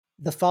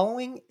The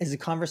following is a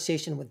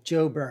conversation with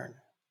Joe Byrne,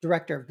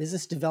 Director of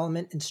Business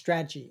Development and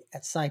Strategy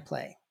at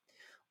SciPlay,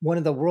 one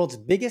of the world's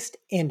biggest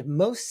and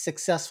most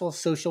successful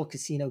social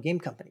casino game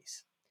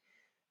companies.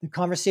 The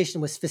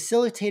conversation was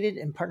facilitated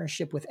in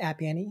partnership with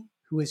App Annie,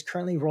 who is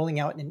currently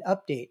rolling out an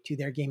update to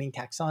their gaming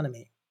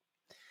taxonomy.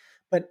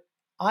 But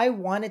I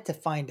wanted to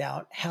find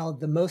out how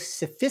the most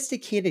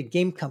sophisticated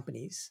game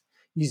companies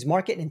use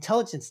market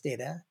intelligence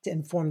data to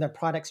inform their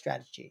product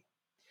strategy.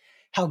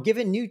 How,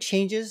 given new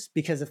changes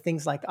because of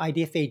things like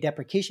IDFA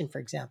deprecation, for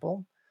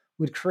example,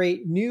 would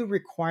create new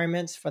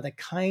requirements for the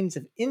kinds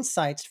of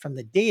insights from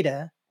the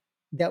data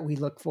that we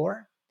look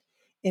for,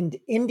 and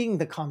ending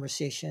the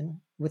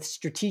conversation with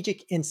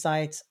strategic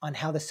insights on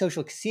how the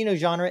social casino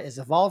genre is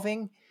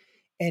evolving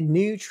and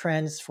new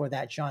trends for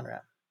that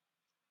genre.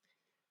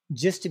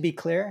 Just to be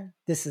clear,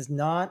 this is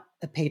not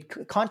a paid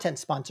content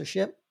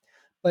sponsorship,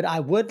 but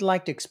I would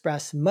like to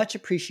express much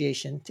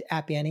appreciation to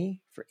App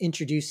Annie for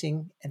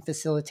introducing and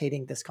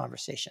facilitating this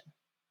conversation.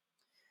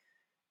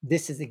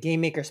 This is the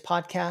Game Makers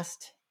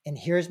Podcast, and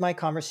here's my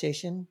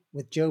conversation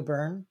with Joe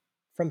Byrne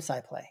from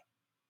SciPlay.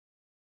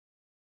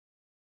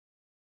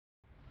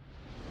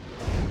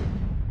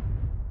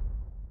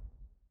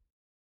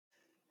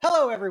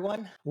 Hello,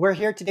 everyone. We're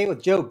here today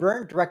with Joe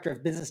Byrne, Director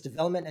of Business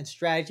Development and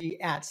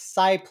Strategy at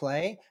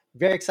SciPlay.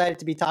 Very excited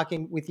to be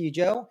talking with you,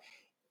 Joe.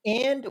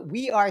 And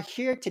we are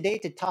here today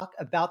to talk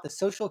about the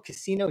social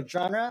casino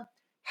genre,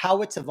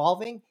 how it's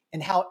evolving,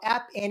 and how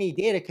App Annie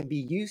data can be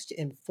used to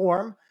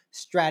inform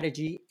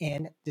strategy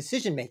and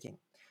decision making.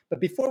 But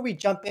before we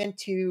jump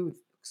into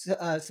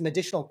some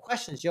additional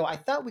questions, Joe, I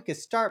thought we could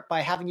start by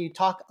having you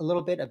talk a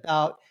little bit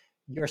about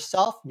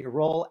yourself and your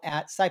role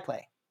at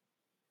SciPlay.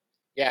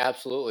 Yeah,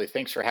 absolutely.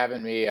 Thanks for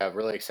having me.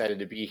 Really excited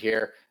to be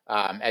here.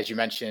 As you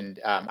mentioned,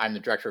 I'm the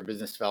Director of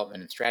Business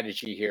Development and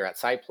Strategy here at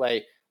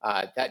SciPlay.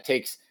 That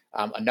takes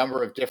a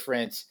number of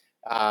different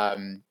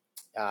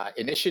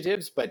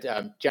initiatives, but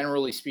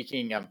generally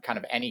speaking, kind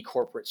of any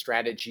corporate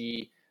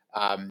strategy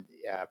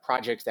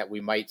projects that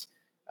we might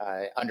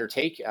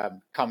undertake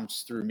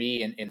comes through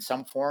me in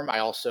some form. I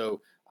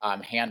also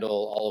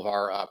handle all of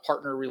our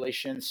partner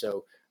relations,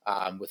 so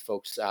with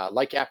folks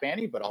like App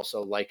Annie, but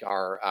also like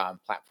our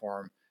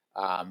platform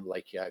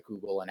like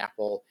Google and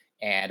Apple.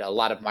 And a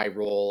lot of my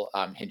role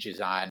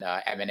hinges on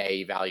M&A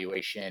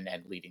evaluation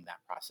and leading that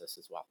process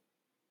as well.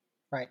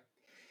 Right.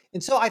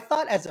 And so I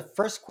thought as a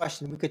first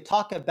question, we could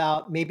talk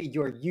about maybe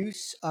your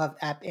use of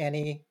App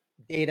Annie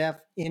data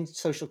in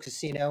social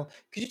casino.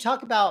 Could you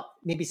talk about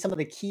maybe some of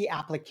the key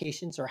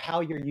applications or how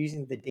you're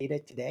using the data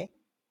today?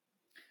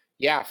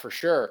 Yeah, for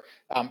sure.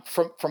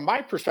 From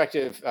my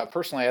perspective,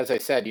 personally, as I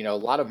said, a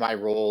lot of my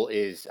role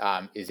is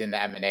in the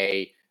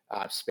M&A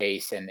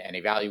space and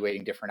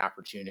evaluating different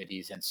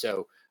opportunities. And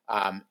so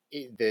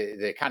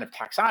the kind of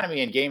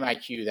taxonomy and game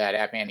IQ that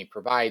App Annie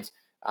provides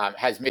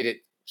has made it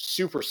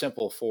super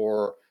simple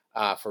for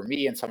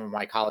me and some of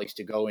my colleagues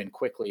to go in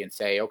quickly and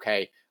say,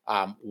 okay,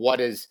 what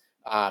is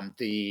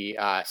the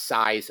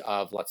size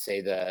of, let's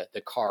say,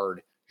 the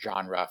card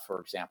genre,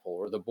 for example,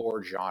 or the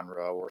board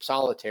genre, or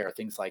solitaire,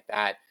 things like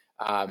that.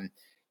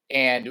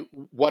 And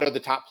what are the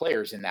top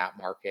players in that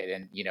market,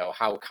 and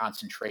how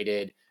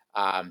concentrated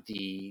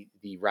the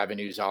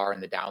revenues are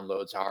and the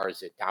downloads are.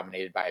 Is it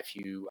dominated by a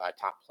few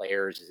top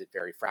players? Is it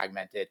very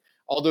fragmented?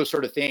 All those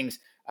sort of things,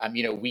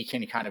 we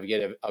can kind of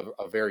get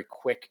a very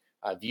quick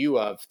view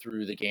of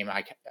through the game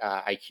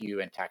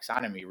IQ and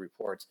taxonomy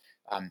reports.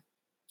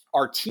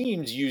 Our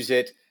teams use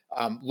it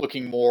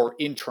looking more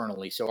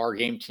internally. So our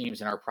game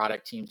teams and our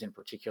product teams in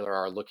particular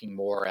are looking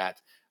more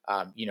at,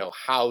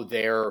 how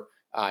their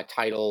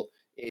title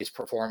is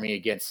performing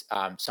against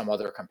some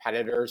other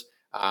competitors,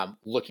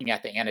 looking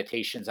at the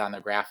annotations on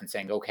the graph and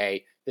saying,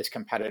 okay, this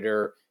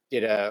competitor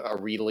did a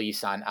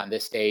release on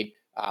this date.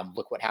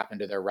 Look what happened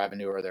to their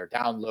revenue or their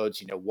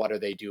downloads. What are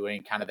they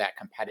doing? Kind of that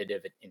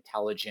competitive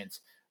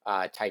intelligence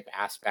type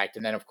aspect.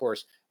 And then, of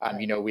course,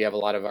 we have a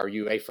lot of our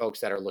UA folks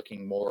that are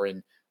looking more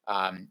in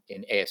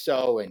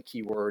ASO and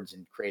keywords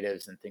and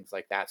creatives and things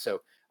like that.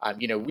 So,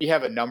 we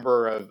have a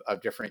number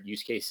of different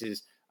use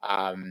cases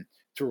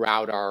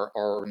throughout our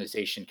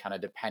organization, kind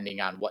of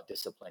depending on what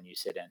discipline you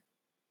sit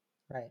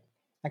in. Right.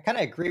 I kind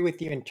of agree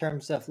with you in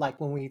terms of like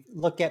when we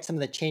look at some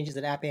of the changes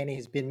that App Annie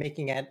has been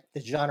making at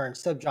the genre and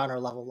subgenre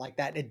level, like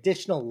that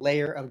additional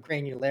layer of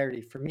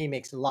granularity for me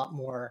makes it a lot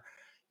more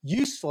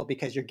useful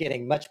because you're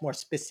getting much more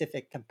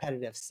specific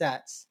competitive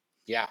sets.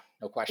 Yeah,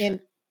 no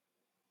question.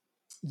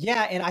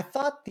 And I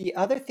thought the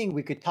other thing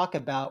we could talk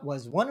about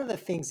was one of the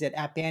things that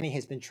App Annie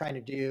has been trying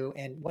to do,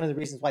 and one of the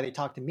reasons why they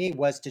talked to me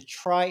was to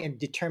try and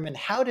determine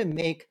how to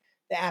make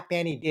the App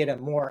Annie data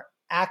more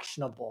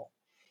actionable.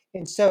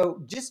 And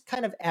so just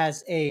kind of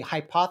as a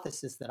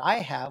hypothesis that I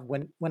have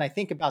when I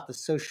think about the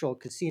social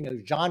casino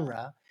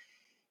genre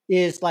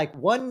is like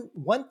one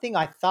thing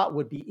I thought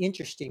would be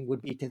interesting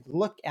would be to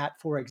look at,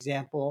 for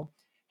example,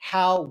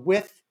 how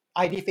with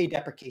IDFA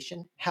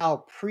deprecation,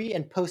 how pre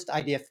and post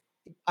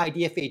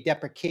IDFA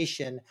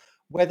deprecation,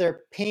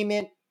 whether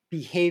payment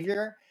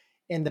behavior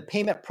and the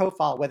payment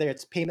profile, whether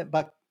it's payment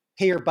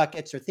payer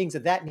buckets or things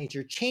of that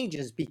nature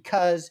changes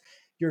because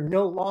you're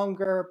no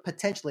longer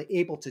potentially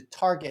able to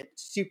target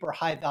super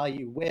high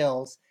value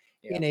whales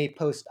Yeah. in a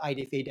post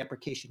IDFA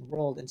deprecation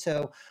world. And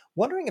so,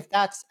 wondering if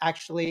that's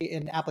actually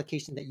an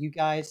application that you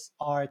guys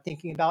are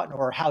thinking about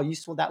or how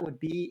useful that would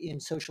be in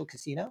social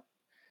casino.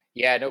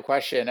 Yeah, no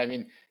question. I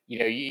mean,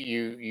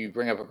 you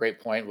bring up a great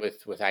point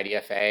with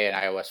IDFA and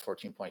iOS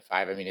 14.5.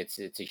 I mean, it's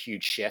a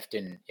huge shift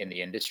in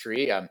the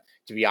industry.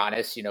 To be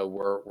honest,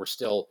 we're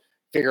still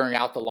figuring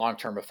out the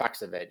long-term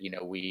effects of it.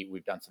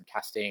 We've done some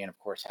testing and of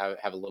course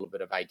have a little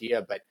bit of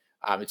idea, but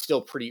it's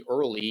still pretty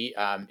early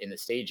in the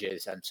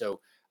stages. And so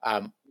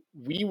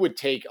we would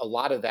take a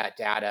lot of that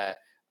data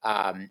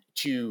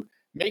to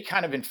make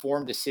kind of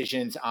informed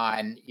decisions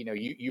on,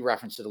 you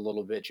referenced it a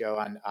little bit, Joe,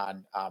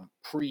 on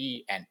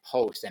pre and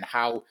post and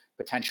how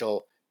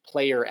potential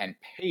player and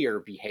payer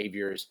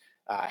behaviors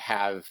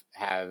have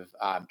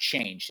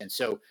changed. And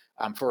so,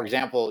 for Right.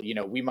 example,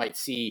 we might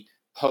see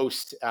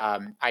post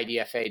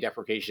IDFA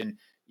deprecation,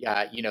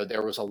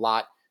 there was a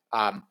lot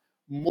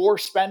more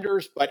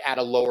spenders, but at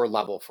a lower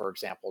level, for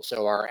example.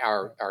 So Right.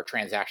 our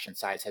transaction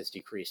size has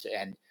decreased,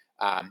 and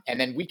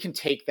then we can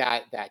take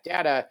that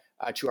data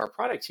to our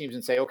product teams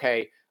and say,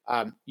 okay,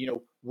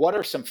 what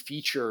are some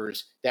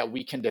features that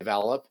we can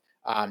develop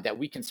that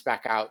we can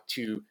spec out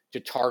to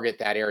target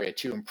that area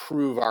to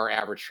improve our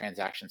average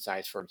transaction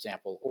size, for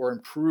example, or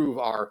improve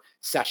our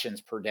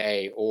sessions per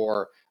day,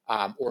 or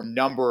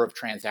number of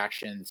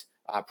transactions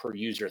per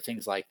user,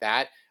 things like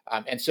that.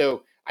 And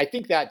so I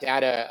think that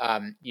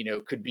data,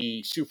 could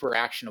be super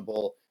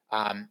actionable,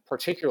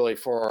 particularly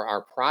for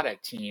our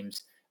product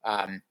teams.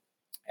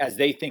 As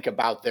they think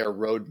about their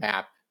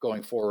roadmap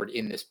going forward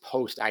in this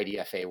post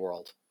IDFA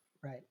world.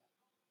 Right.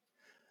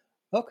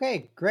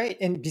 Okay, great.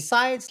 And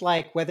besides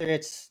like whether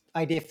it's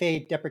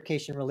IDFA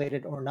deprecation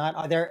related or not,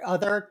 are there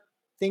other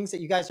things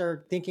that you guys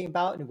are thinking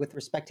about with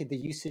respect to the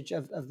usage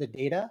of the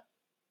data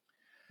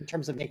in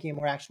terms of making it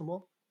more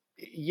actionable?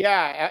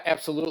 Yeah,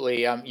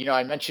 absolutely.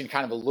 I mentioned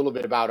kind of a little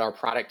bit about our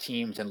product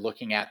teams and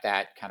looking at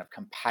that kind of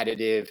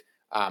competitive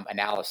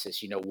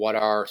analysis. What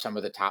are some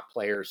of the top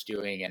players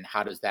doing, and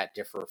how does that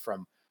differ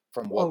from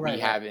Oh, what we right, right.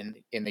 have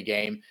in the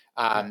game?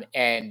 Yeah.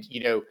 And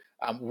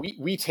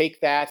we take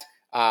that,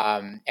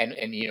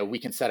 and we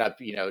can set up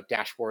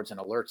dashboards and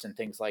alerts and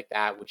things like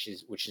that, which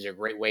is a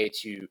great way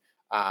to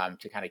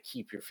kind of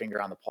keep your finger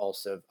on the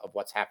pulse of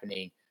what's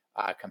happening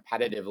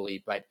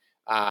competitively. But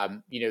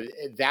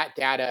that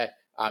data,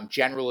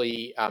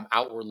 generally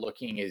outward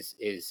looking,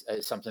 is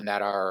something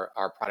that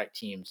our product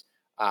teams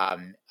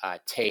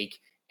take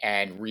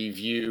and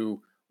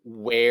review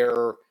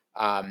where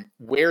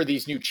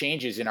these new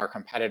changes in our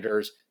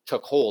competitors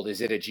took hold.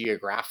 Is it a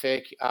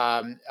geographic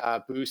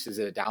boost? Is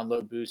it a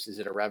download boost? Is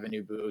it a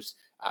revenue boost?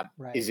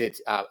 Right. Is it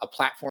a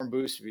platform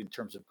boost in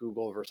terms of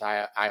Google versus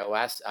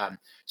iOS?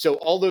 So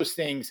all those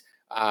things,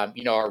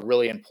 are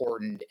really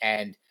important,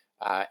 and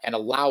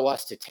allow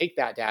us to take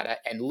that data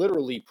and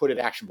literally put it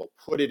actionable,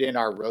 put it in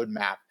our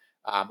roadmap,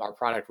 our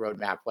product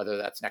roadmap, whether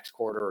that's next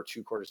quarter or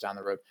 2 quarters down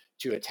the road,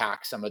 to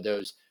attack some of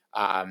those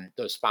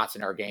spots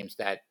in our games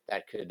that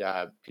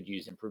could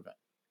use improvement.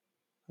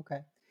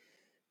 Okay.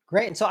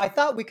 Great. And so I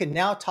thought we could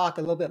now talk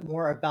a little bit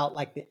more about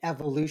like the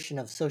evolution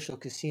of social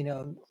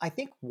casino. I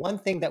think one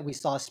thing that we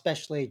saw,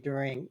 especially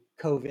during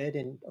COVID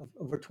and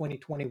over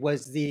 2020,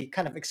 was the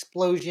kind of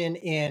explosion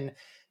in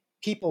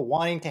people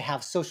wanting to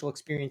have social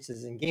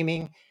experiences in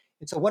gaming.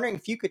 And so wondering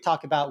if you could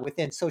talk about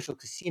within social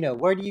casino,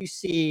 where do you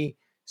see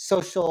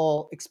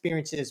social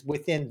experiences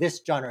within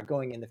this genre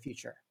going in the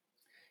future?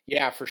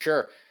 Yeah, for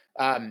sure.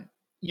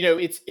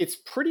 It's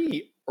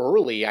pretty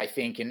early, I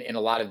think, in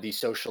a lot of these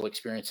social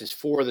experiences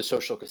for the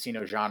social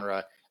casino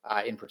genre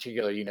in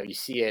particular. You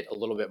see it a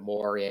little bit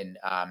more in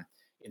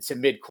some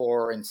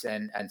mid-core and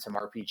some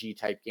RPG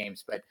type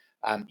games, but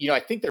I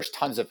think there's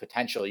tons of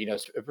potential.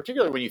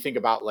 Particularly when you think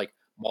about like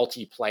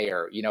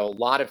multiplayer. A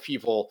lot of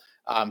people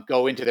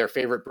go into their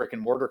favorite brick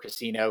and mortar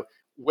casino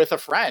with a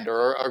friend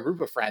or a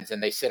group of friends,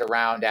 and they sit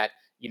around at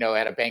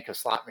a bank of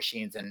slot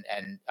machines and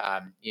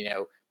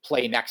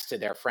play next to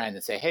their friend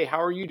and say, "Hey,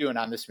 how are you doing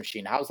on this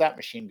machine? How's that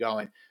machine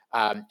going?"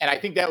 And I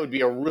think that would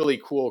be a really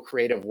cool,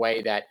 creative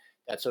way that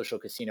social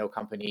casino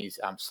companies,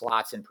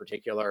 slots in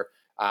particular,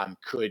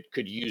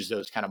 could use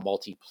those kind of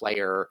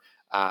multiplayer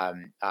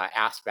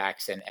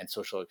aspects and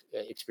social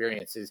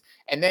experiences.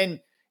 And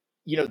then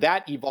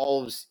that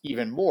evolves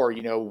even more.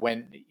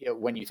 When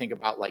you think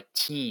about like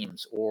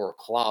teams or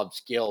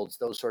clubs, guilds,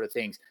 those sort of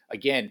things.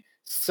 Again,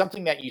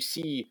 something that you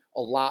see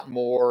a lot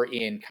more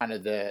in kind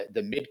of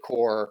the mid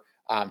core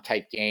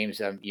type games.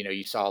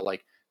 You saw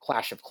like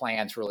Clash of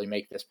Clans really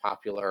make this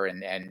popular,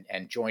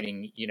 and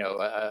joining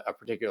a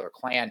particular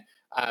clan.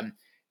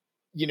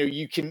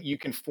 You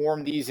can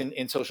form these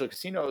in social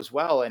casino as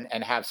well,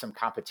 and have some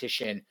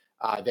competition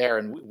there.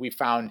 And we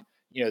found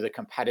the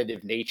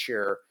competitive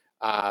nature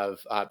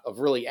of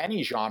really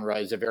any genre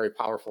is a very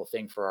powerful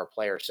thing for our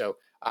players. So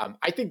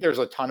I think there's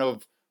a ton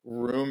of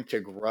room to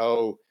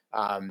grow.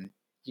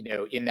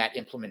 In that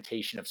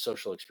implementation of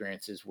social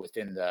experiences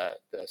within the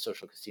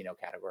social casino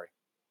category.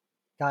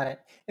 Got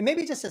it. And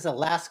maybe just as a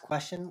last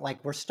question,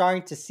 like we're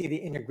starting to see the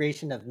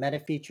integration of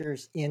meta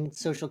features in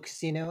social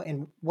casino,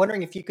 and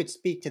wondering if you could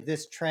speak to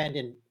this trend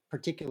in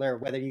particular,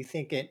 whether you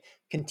think it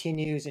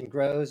continues and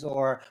grows,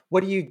 or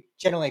what do you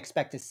generally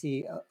expect to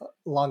see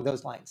along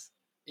those lines?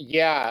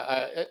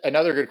 Yeah,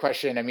 another good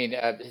question. I mean,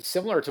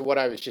 similar to what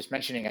I was just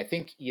mentioning, I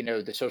think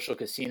the social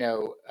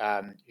casino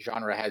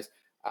genre has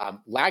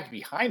lagged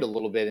behind a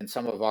little bit in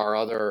some of our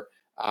other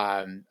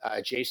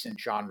adjacent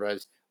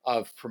genres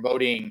of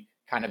promoting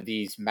kind of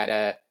these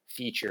meta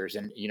features.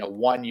 And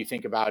one you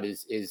think about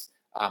is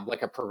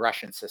like a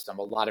progression system.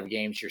 A lot of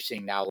games you're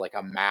seeing now like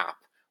a map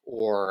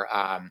or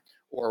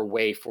a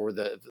way for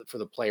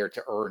the player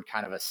to earn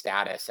kind of a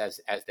status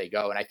as they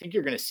go. And I think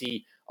you're going to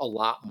see a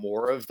lot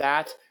more of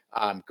that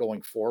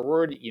going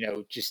forward.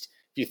 Just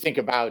if you think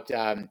about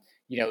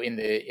in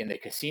the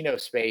casino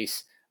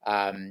space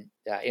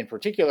in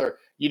particular,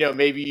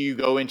 maybe you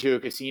go into a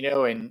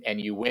casino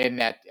and you win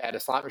at a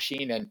slot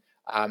machine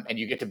and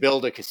you get to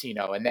build a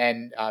casino, and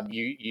then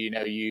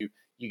you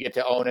get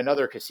to own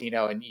another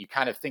casino, and you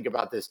kind of think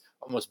about this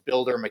almost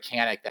builder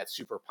mechanic that's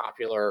super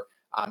popular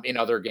in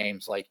other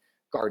games like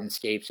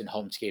Gardenscapes and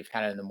Homescapes,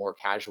 kind of in the more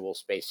casual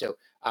space. So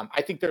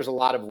I think there's a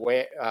lot of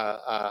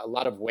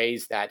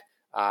ways that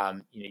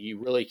you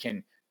really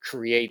can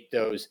create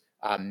those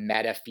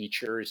meta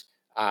features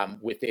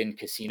within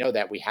casino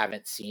that we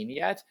haven't seen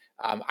yet.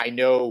 I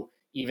know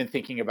even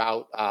thinking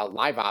about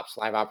live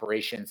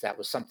operations, that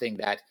was something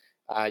that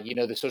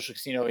the social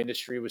casino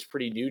industry was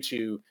pretty new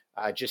to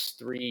just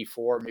 3,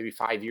 4, maybe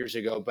 5 years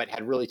ago, but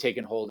had really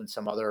taken hold in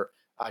some other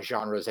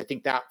genres. I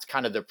think that's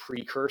kind of the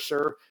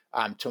precursor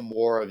to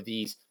more of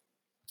these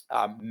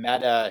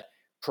meta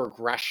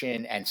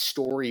progression and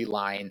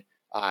storyline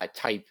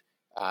type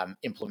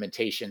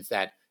implementations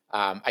that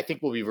I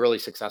think will be really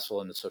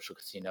successful in the social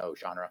casino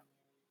genre.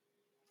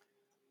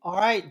 All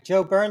right,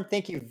 Joe Byrne,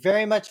 thank you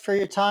very much for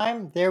your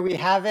time. There we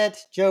have it.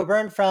 Joe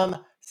Byrne from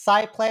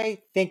SciPlay.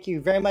 Thank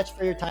you very much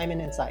for your time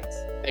and insights.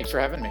 Thanks for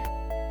having me.